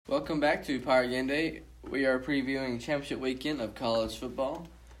Welcome back to Pirate Game Day. We are previewing championship weekend of college football.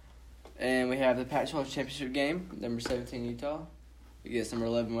 And we have the Pac-12 championship game, number 17 Utah against number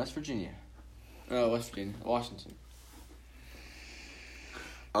 11 Washington.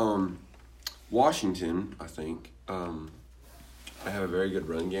 Washington, I think, they have a very good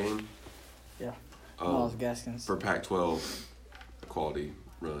run game. Yeah. Miles Gaskins. For Pac-12 quality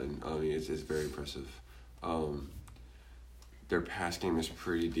run, I mean, it's very impressive. Their pass game is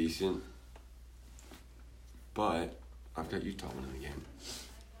pretty decent, but I've got Utah winning the game.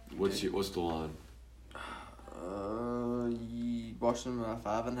 What's the line? Washington by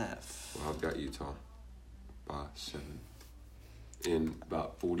 5.5. Well, I've got Utah by 7 in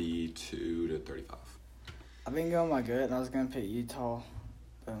about 42 to 35. I've been going my gut, and I was gonna pick Utah,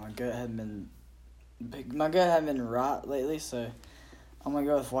 but my gut hadn't been right lately, so I'm gonna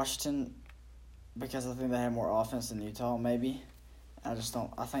go with Washington because I think they have more offense than Utah. Maybe I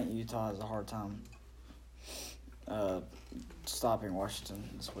think Utah has a hard time stopping Washington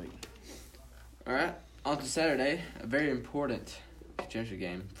this week. All right, on to Saturday, a very important championship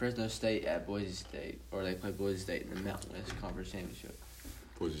game. Fresno State at Boise State, or they play Boise State in the Mountain West Conference Championship.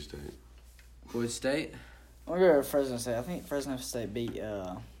 Boise State. Boise State? I'm going to go with Fresno State. I think Fresno State beat,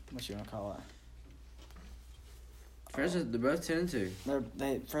 what you want to call it? Fresno, they're both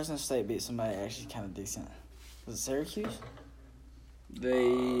 10-2. Fresno State beat somebody actually kind of decent. Was it Syracuse?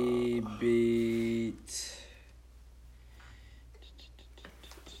 They beat...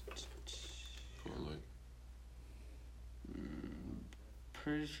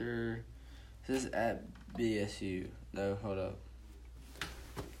 Pretty sure this is at BSU. No, hold up.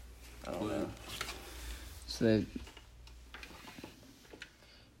 I don't know. So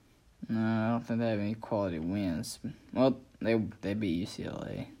I don't think they have any quality wins. Well, they beat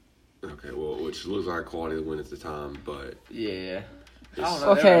UCLA. Okay, well, which looks like a quality win at the time, but Yeah. I it's- don't know.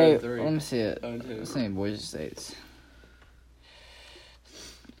 Okay, They're let me see it. 0-2. Let's see Boise State's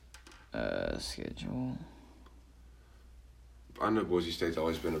schedule. I know Boise State's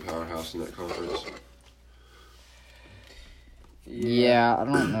always been a powerhouse in that conference. Yeah, I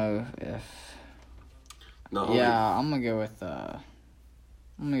don't know if. Not Yeah, I'm gonna go with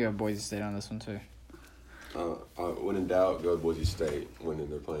Boise State on this one too. when in doubt, go with Boise State when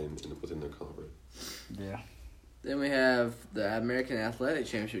they're playing within their conference. Yeah. Then we have the American Athletic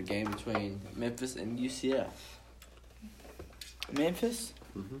Championship game between Memphis and UCF. Memphis.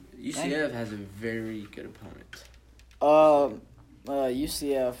 UCF has a very good opponent.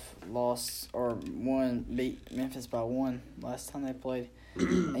 UCF beat Memphis by 1 last time they played.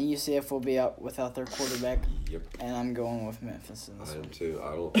 And UCF will be out without their quarterback. Yep. And I'm going with Memphis in this I am one. too.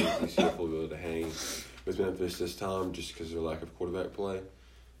 I don't think UCF will be able to hang with Memphis this time just because of their lack of quarterback play.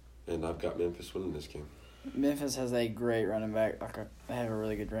 And I've got Memphis winning this game. Memphis has a great running back. They have a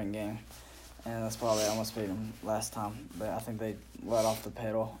really good run game. And that's why they almost beat them last time. But I think they let off the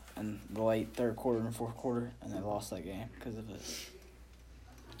pedal in the late third quarter and fourth quarter, and they lost that game because of it.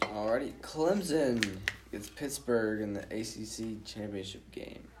 Alrighty, Clemson gets Pittsburgh in the ACC Championship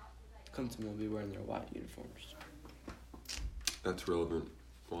game. Clemson will be wearing their white uniforms. That's relevant.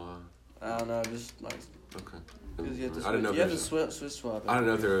 Why? I don't know, just like Okay. because you have to I didn't know you have if to there's- switch swap. I don't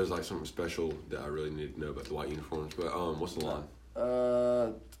know if there was like something special that I really need to know about the white uniforms, but what's the line?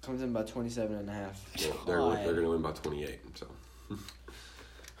 Clemson by 27.5. Well, they're going to win by 28. So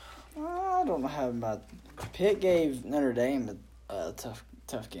I don't know how about Pitt gave Notre Dame a tough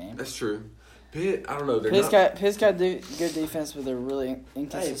game. that's true. Pitt, I don't know. Pitt's got good defense, but they're really Hey,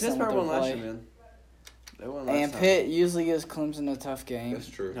 inconsistent Pittsburgh won with their last play. year, man. They won last And time. Pitt usually gives Clemson a tough game. That's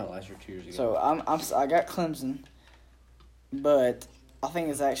true. No, last year, 2 years ago. So I got Clemson, but I think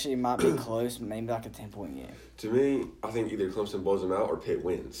it's actually might be close, maybe like a 10-point game. To me, I think either Clemson blows them out or Pitt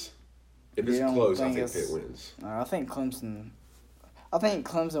wins. If it's You don't close, I think think it's- Pitt wins. I think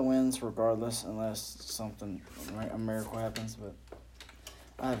Clemson wins regardless, unless something a miracle happens. But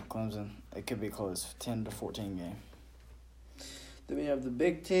I have Clemson. It could be close, 10-14 game. Then we have the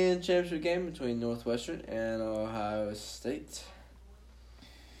Big Ten Championship game between Northwestern and Ohio State.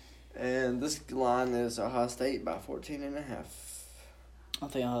 And this line is Ohio State by 14.5. I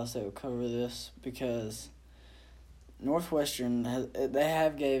think Ohio State will cover this because Northwestern they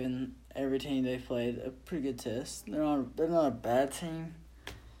have given every team they've played a pretty good test. They're not a bad team.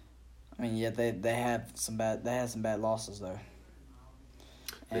 I mean, yet they had some bad losses though.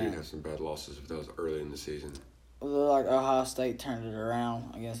 They did have some bad losses, but that was early in the season. Like Ohio State turned it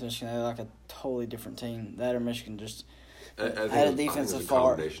around against Michigan. They're like a totally different team. That or Michigan just I think had a it was defensive a fault.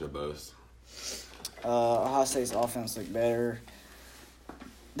 combination of both. Ohio State's offense looked better.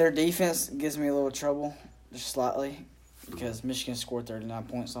 Their defense gives me a little trouble, just slightly. because Michigan scored 39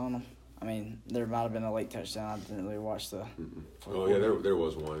 points on them. I mean, there might have been a late touchdown. I didn't really watch the. Oh yeah, there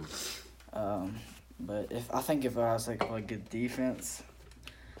was one. But if Ohio State can play good defense,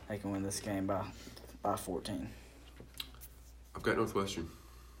 they can win this game by 14. I've got Northwestern.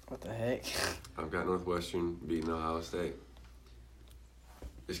 What the heck? I've got Northwestern beating Ohio State.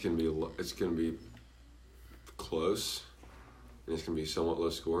 It's gonna be close, and it's gonna be somewhat low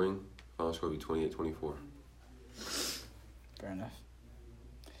scoring. Final score will be 28-24. Fair enough.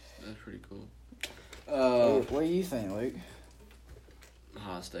 That's pretty cool. What do you think, Luke?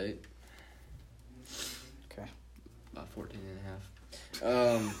 Ohio State. Okay. About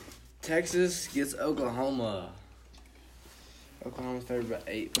 14.5. Texas gets Oklahoma. Oklahoma's favored by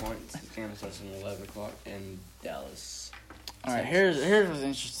 8 points. The game starts at 11 o'clock in Dallas. All right, here's what's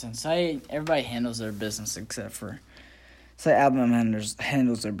interesting. Say everybody handles their business except for, say Alabama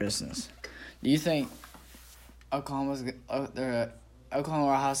handles their business. Do you think Oklahoma or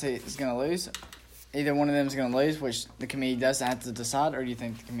Ohio State is going to lose? Either one of them is going to lose, which the committee doesn't have to decide, or do you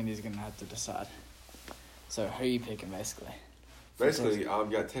think the committee is going to have to decide? So who are you picking, basically? Basically,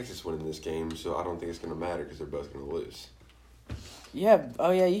 I've got Texas winning this game, so I don't think it's going to matter because they're both going to lose. You have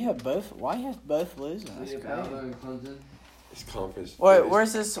both. Why you have both losing? That's crazy. Alabama and Clemson. It's conference. Wait,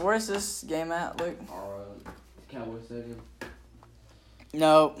 where's this game at, Luke? Or Cowboy Stadium.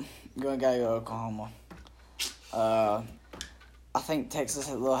 No, gotta go Oklahoma. I think Texas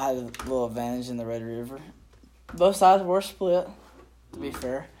had a little advantage in the Red River. Both sides were split, to be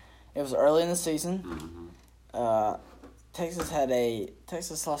fair. It was early in the season. Mm-hmm.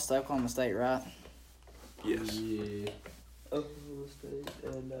 Texas lost to Oklahoma State, right? Yes. Yeah. Oklahoma State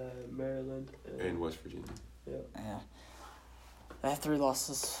and Maryland. And West Virginia. Yeah. They have 3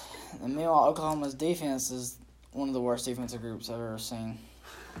 losses. And meanwhile, Oklahoma's defense is one of the worst defensive groups I've ever seen.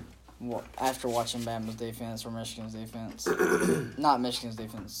 Well, after watching Bama's defense or Michigan's defense. Not Michigan's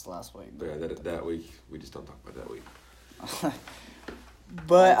defense last week. But yeah, that week, we just don't talk about that week.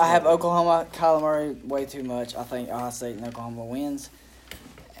 But I have Oklahoma, Kyler Murray, way too much. I think Ohio State and Oklahoma wins.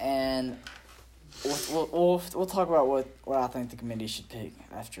 And we'll talk about what I think the committee should pick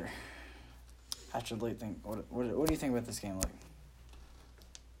after Luke think. What do you think about this game,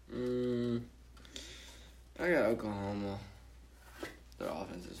 Luke? I got Oklahoma. Their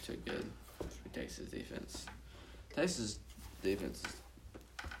offense is too good for Texas defense. Texas defense,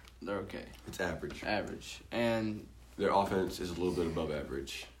 they're okay. It's average. And Their offense is a little bit above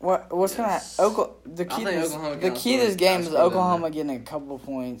average. What's Yes. the key to this game is Oklahoma getting a couple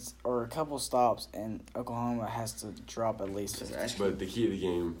points or a couple stops, and Oklahoma has to drop at least 50. But the key to the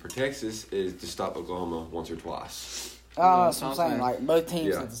game for Texas is to stop Oklahoma once or twice. That's what I'm saying. Like, both teams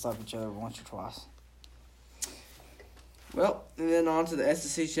Yeah. have to stop each other once or twice. Well, and then on to the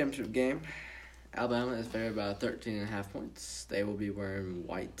SEC championship game. Alabama is favored by 13.5 points. They will be wearing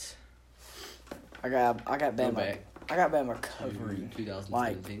white. I got Bama. Go back I got Bama to covering.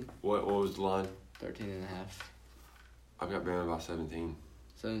 2017. What was the line? 13.5. I've got Bama by 17,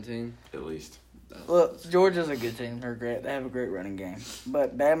 17. at least. Look, Georgia's a good team. They're great. They have a great running game.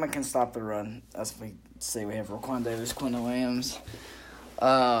 But Bama can stop the run. That's what we see. We have Raquan Davis, Quinn Williams.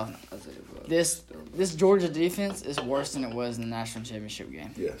 This Georgia defense is worse than it was in the national championship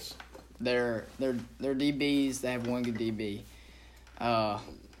game. Yes. They're DBs. They have one good DB.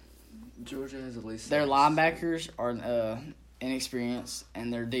 Georgia has at least Their 6. linebackers are inexperienced,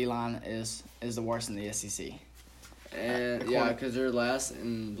 and their D-line is the worst in the SEC. And because they're last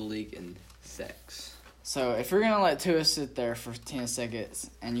in the league in sacks. So if you're gonna let Tua sit there for 10 seconds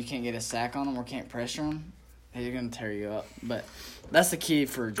and you can't get a sack on him or can't pressure him, he's gonna tear you up. But that's the key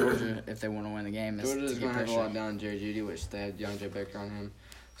for Georgia if they want to win the game. Georgia's to going get to have a pressure. lot down Jerry Judy, which they have DeAndre Baker on him.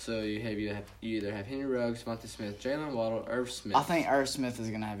 So you either have Henry Ruggs, Monty Smith, Jalen Waddle, Irv Smith. I think Irv Smith is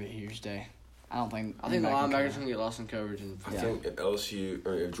gonna have a huge day. I think the linebackers going to get lost in coverage. I think if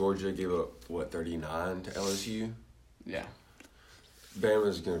if Georgia gave up 39 to LSU, Yeah.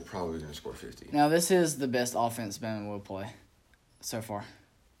 Bama's probably gonna score 50. Now this is the best offense Bama will play so far.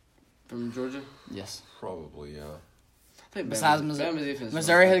 From Georgia? Yes. Probably, yeah. I think Besides Bama's defense.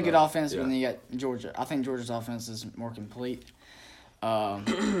 Missouri had a good offense, Yeah. but then you got Georgia. I think Georgia's offense is more complete.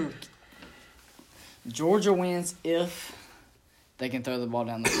 Georgia wins if they can throw the ball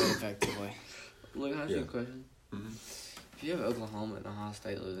down the field effectively. Look, I have a question. Mm-hmm. If you have Oklahoma and Ohio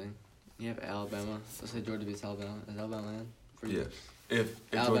State losing, you have Alabama. Let's say Georgia beats Alabama. Is Alabama in? For you? Yes.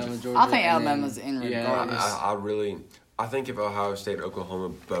 If Alabama, Georgia, Georgia. I think and then Alabama's in you have- regardless. I think if Ohio State and Oklahoma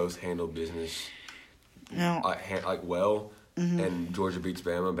both handle business No. well, Mm-hmm. and Georgia beats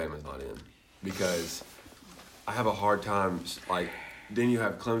Bama, Bama's not in. Because I have a hard time, then you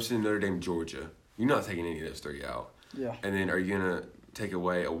have Clemson, Notre Dame, Georgia. You're not taking any of those 3 out. Yeah. And then are you gonna take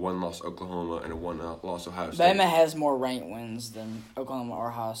away a 1-loss Oklahoma and a 1-loss Ohio State? Bama has more ranked wins than Oklahoma or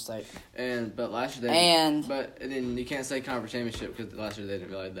Ohio State. But last year but then you can't say conference championship because last year they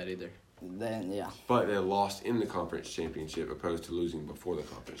didn't really have that either. Then yeah. But they lost in the conference championship opposed to losing before the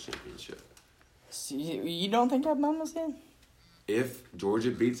conference championship. So you don't think Alabama's in? If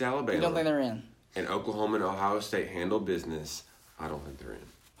Georgia beats Alabama, You don't think they're in? and Oklahoma and Ohio State handle business, I don't think they're in.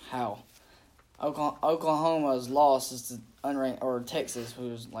 How? Oklahoma's loss is to unranked, or Texas, who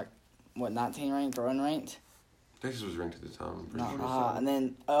was 19 ranked or unranked. Texas was ranked at the time. I'm pretty sure. And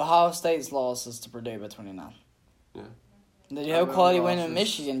then Ohio State's loss is to Purdue by 29. Yeah. They do have a quality win in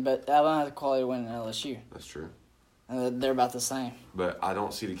Michigan, but Alabama has a quality win in LSU. That's true. And they're about the same. But I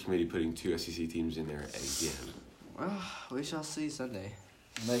don't see the committee putting 2 SEC teams in there again. Well, we shall see Sunday.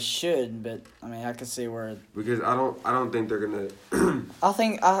 They should, but I can see where. Because I don't think they're gonna.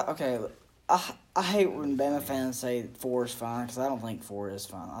 I hate when Bama fans say 4 is fine because I don't think 4 is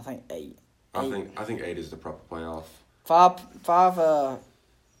fine. I think 8. I think 8 is the proper playoff. 5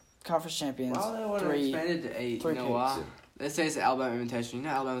 conference champions. Why they want to 3. expand it to 8? 3 You know picks. why? They say it's the Alabama Invitational. You know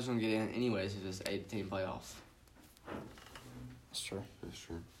Alabama's going to get in anyways if it's 8-team playoffs. That's true. That's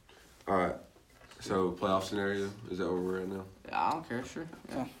true. All right. So playoff scenario, is that where we're at now? Yeah, I don't care. Sure.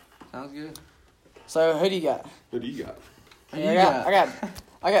 Yeah. Sounds good. So who do you got? Who do you got? Who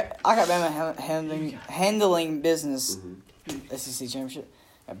I you got Bama handling business. Mm-hmm. SEC championship.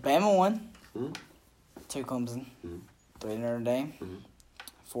 Bama 1, Mm-hmm. 2 Clemson, Mhm. 3 Notre Dame, Mhm.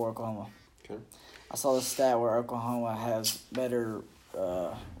 4 Oklahoma. Okay. I saw the stat where Oklahoma has better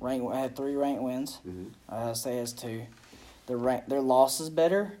had 3 ranked wins. Mm-hmm. Ohio State has 2. Their loss is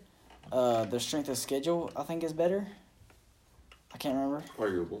better. Their strength of schedule I think is better. I can't remember.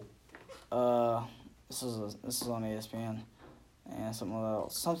 Arguable. This is on ESPN, and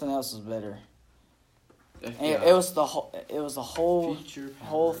something else is better. And it was the whole Future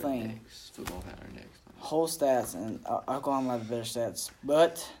whole Power thing. Index, Football Power Index. whole stats, and Oklahoma had the better stats.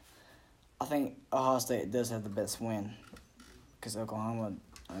 But I think Ohio State does have the best win because Oklahoma,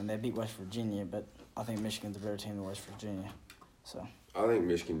 they beat West Virginia, but I think Michigan's a better team than West Virginia. So I think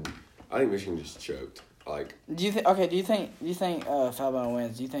Michigan just choked. do you think? Okay, do you think if Alabama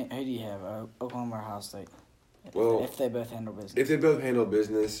wins? Do you think who do you have? Oklahoma or Ohio State? If they both handle business. If they both handle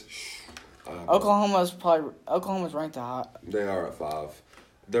business, Oklahoma's ranked high. They are at 5.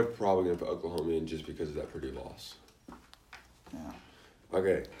 They're probably gonna put Oklahoma in just because of that Purdue loss. Yeah.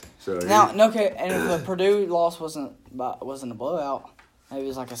 Okay, so Okay, and if the Purdue loss wasn't a blowout, maybe it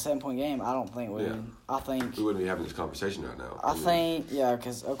was like a 7-point game. I don't think we would. I think we wouldn't be having this conversation right now.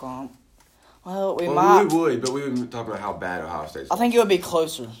 Because Oklahoma. Well, we would, but we would be talking about how bad Ohio State's. I think it would be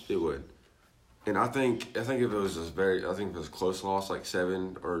closer. It would, and I think if it was if it was a close loss, like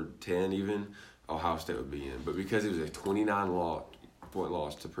 7 or 10 even, Ohio State would be in. But because it was a 29-point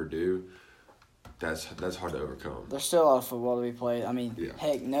loss to Purdue, that's hard to overcome. There's still a lot of football to be played. I mean, Yeah.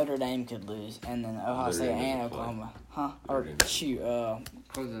 heck, Notre Dame could lose, and then Ohio Notre State Dame and doesn't play. Oklahoma, Notre Dame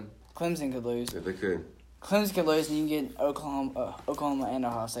doesn't. Clemson could lose. Yeah, they could. Clemson could lose, and you can get Oklahoma and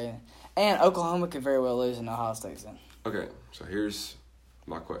Ohio State, and Oklahoma could very well lose, and Ohio State's in. Okay, so here's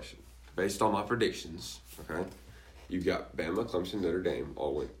my question. Based on my predictions, okay, you've got Bama, Clemson, Notre Dame,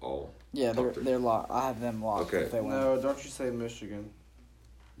 all. Yeah, top 3. they're locked. I have them locked. Okay. If they win. No, don't you say Michigan.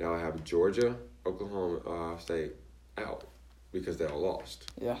 Now I have Georgia, Oklahoma, Ohio State out because they all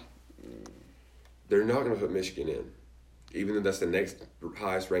lost. Yeah. They're not going to put Michigan in. Even though that's the next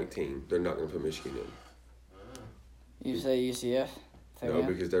highest ranked team, they're not going to put Michigan in. You say UCF? If they No, win?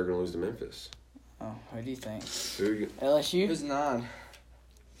 because they're going to lose to Memphis. Oh, who do you think? Who? LSU? Who's 9?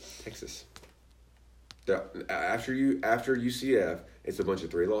 Texas. After UCF, it's a bunch of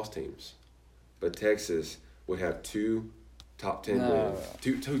 3-loss teams. But Texas would have 2 top 10 wins,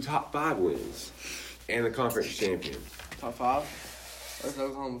 two top 5 wins, and the conference champion. Top 5? Where's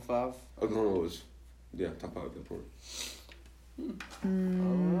Oklahoma 5? Oklahoma was, top 5 at that point. I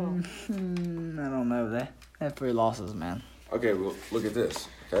don't know. They have 3 losses, man. Okay, well, look at this,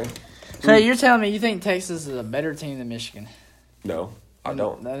 okay? So you're telling me you think Texas is a better team than Michigan? No, I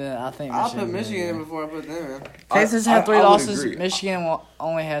don't. I think I'll put Michigan in before I put them in. Texas had 3 I would losses. agree. Michigan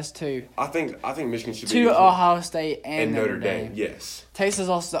only has 2. I think Michigan should be 2 Ohio State and Notre Dame. Yes. Texas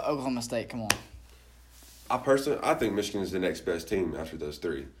lost to Oklahoma State. Come on. I think Michigan is the next best team after those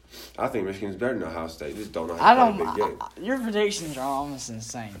 3. I think Michigan's better than Ohio State. Just don't know how to play a big game. Your predictions are almost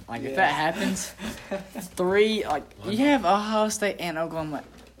insane. Like if that happens, 3 you have Ohio State and Oklahoma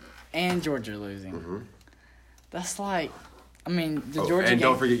and Georgia losing. Mm-hmm. That's like, the Georgia and game.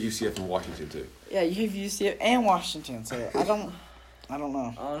 don't forget UCF and Washington too. Yeah, you have UCF and Washington. So I I don't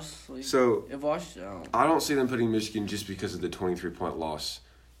know. Honestly. So If Washington, I don't see them putting Michigan just because of the 23-point loss.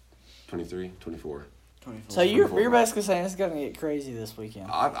 23, 24. 24. So you're 24. basically saying it's gonna get crazy this weekend.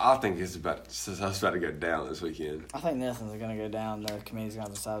 I think it's about to go down this weekend. I think nothing's gonna go down. The committee's gonna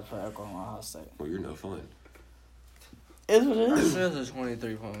decide to play Oklahoma Ohio State. Well, you're no fun. Is what it It is. says a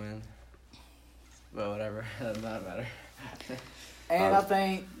 23-point win. But whatever. That doesn't matter. And I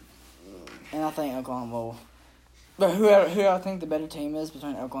think Oklahoma will. But who I think the better team is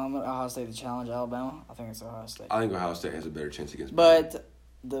between Oklahoma and Ohio State to challenge Alabama? I think it's Ohio State. I think Ohio State has a better chance against. But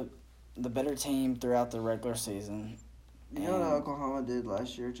the better team throughout the regular season. You know what Oklahoma did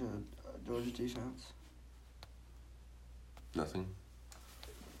last year to Georgia defense? Nothing.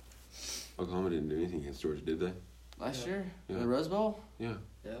 Oklahoma didn't do anything against Georgia, did they? Last year? Yeah. The Rose Bowl? Yeah.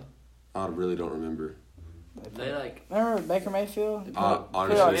 Yeah. I really don't remember. They like Remember Baker Mayfield?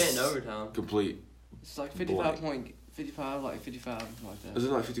 Honestly, went in overtime. complete. It's like 55 like 55, like that. Is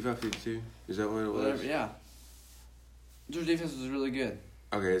it like 55, 52? Is that what it was? Whatever, yeah. Georgia defense was really good.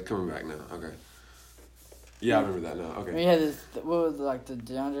 Okay, it's coming back now. Okay. Yeah, I remember that now. Okay. We had this, what was like the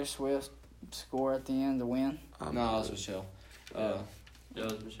DeAndre Swift score at the end to win? No, it was Michelle. That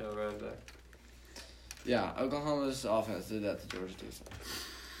was Michelle right back. Yeah, Oklahoma's offense did that to Georgia defense.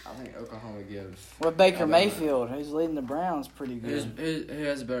 I think Oklahoma gives. Well, Baker Alabama. Mayfield, who's leading the Browns, pretty good. Who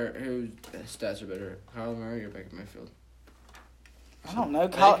has a better? Whose stats are better? Kyler Murray or Baker Mayfield? I don't know.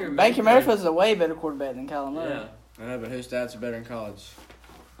 Baker Baker Mayfield's a way better quarterback than Kyler Murray. Yeah. I know, but whose stats are better in college?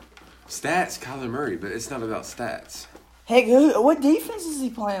 Stats, Kyler Murray, but it's not about stats. Heck, what defense is he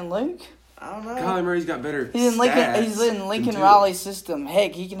playing, Luke? I don't know. Kyler Murray's got better He's in Lincoln. stats He's in than Lincoln Tua. Riley's system.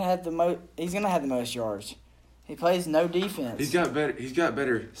 Heck, he can have the most. He's gonna have the most yards. He plays no defense. He's got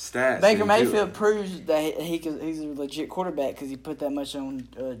better stats. Baker than Mayfield Tua. proves that he's a legit quarterback because he put that much on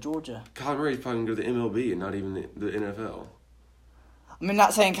Georgia. Kyler Murray's probably going to go to the MLB and not even the NFL. I mean,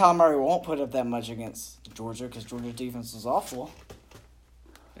 not saying Kyler Murray won't put up that much against Georgia because Georgia's defense is awful.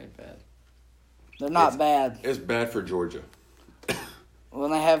 Ain't bad. They're not bad. It's bad for Georgia. Well,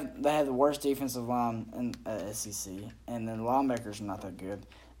 they have the worst defensive line in SEC, and their linebackers are not that good,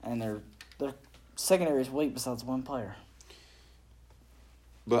 and their secondary is weak besides one player.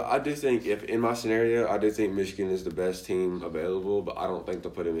 But I do think, if in my scenario, I do think Michigan is the best team available, but I don't think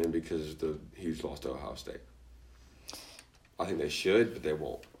they'll put him in because of the huge loss to Ohio State. I think they should, but they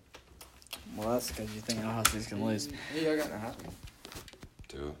won't. Well, that's because you think Ohio State's gonna lose. Who y'all got in the Heisman?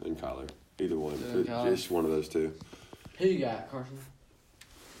 Tua and Kyler. Either one. Tua and Kyler. Just one of those two. Who you got, Carson?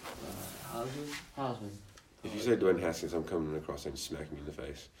 Heisman. If you say Dwayne Haskins, I'm coming across and smacking you in the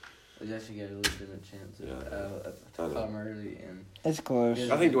face. You actually got a legitimate chance Yeah. I know. Kyler Murray and It's close.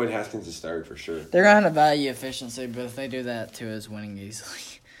 Yeah. I think Dwayne Haskins is third for sure. They're going to value efficiency, but if they do that, Tua is winning easily.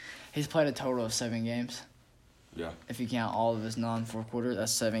 He's played a total of 7 games. Yeah. If you count all of his non-fourth quarter,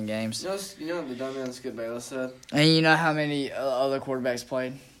 that's 7 games. you know what the dumbass Skip Bayless said? And you know how many other quarterbacks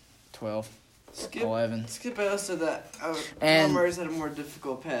played? 12, 11. Skip Bayless said that And- Kyler Murray's had a more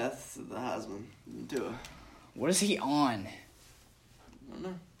difficult path to the Heisman than Tua. What is he on? I don't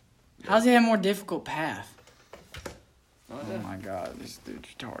know. How's he have a more difficult path? I don't Oh know. my god, this dude's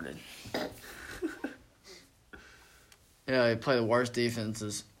retarded. Yeah, he played the worst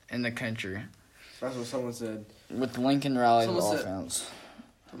defenses in the country That's what someone said. with Lincoln Riley's Someone said- offense.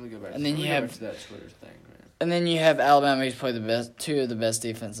 Let me go back. And then let me you go have- back to that Twitter thing, man. And then you have Alabama, who's played two of the best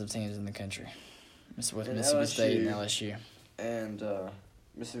defensive teams in the country. With And Mississippi State and LSU. LSU. And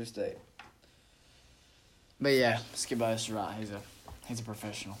Mississippi State. But yeah, Skip Bayless is right. He's a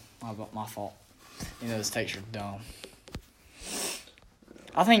professional. My fault. You know, his takes are dumb.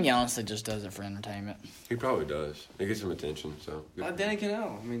 I think he honestly just does it for entertainment. He probably does. It gets some attention, so. good for him. Danny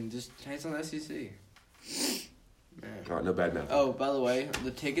Cannell. I mean, just hates on the SEC. Man. All right, no bad mouth. Oh, by the way,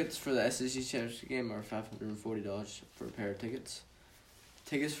 the tickets for the SEC Championship game are $540 for a pair of tickets.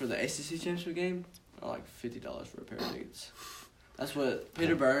 Tickets for the SEC Championship game are like $50 for a pair of tickets. That's what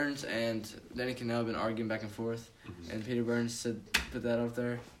Peter Burns and Danny Cannell have been arguing back and forth. Mhm. And Peter Burns said, put that up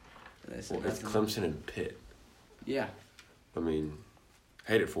there. And they said Well, it's nothing. Clemson and Pitt. Yeah. I mean,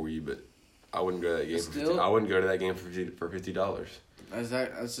 hate it for you, but I wouldn't go to that game. Still- I wouldn't go to that game for $50. I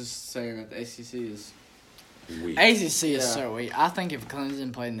was just saying that the ACC is... Weak. ACC is Yeah. so weak. I think if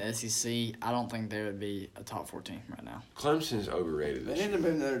Clemson played in the SEC, I don't think they would be a top 4 team right now. Clemson's overrated. They This need year. to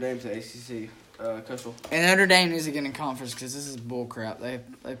move Notre Dame to ACC. Coastal. And Notre Dame needs to get in conference because this is bull crap. They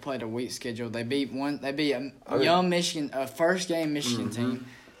played a weak schedule. They beat a young Michigan, a first game Michigan team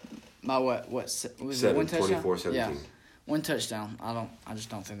by what was it, one touchdown? 24-17. Yeah, 1 touchdown. I just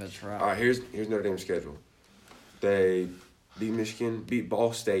don't think that's right. All right, here's Notre Dame's schedule. They beat Michigan, beat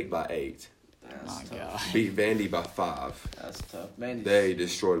Ball State by 8. That's My tough. God. Beat Vandy by 5. That's tough. Vandy's, They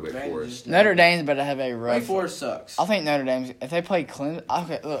destroyed Wake Vandy's Forest. just- Notre Dame's better have a Wake rough. Forest sucks. I think Notre Dame's if they play Clemson.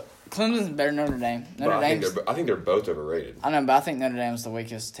 Okay, look, Clemson's better than Notre Dame. But Notre Dame's. I think they're both overrated. I know, but I think Notre Dame's the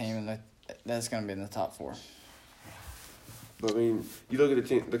weakest team, and that's going to be in the top 4. But I mean, you look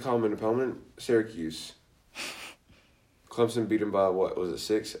at the common opponent, Syracuse. Clemson beat them by what was it,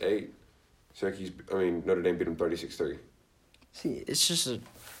 6, 8? Notre Dame beat them 36-3. See, it's just a,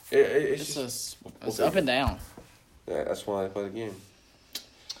 It's it's up and down. yeah, that's why they play the game.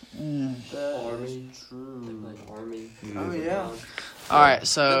 Army. True. Like Army. Oh yeah. All right, Did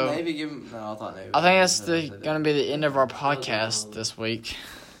so Navy give him? No, I thought Navy. I think that's going to be the end of our podcast this week.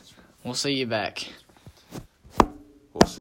 We'll see you back.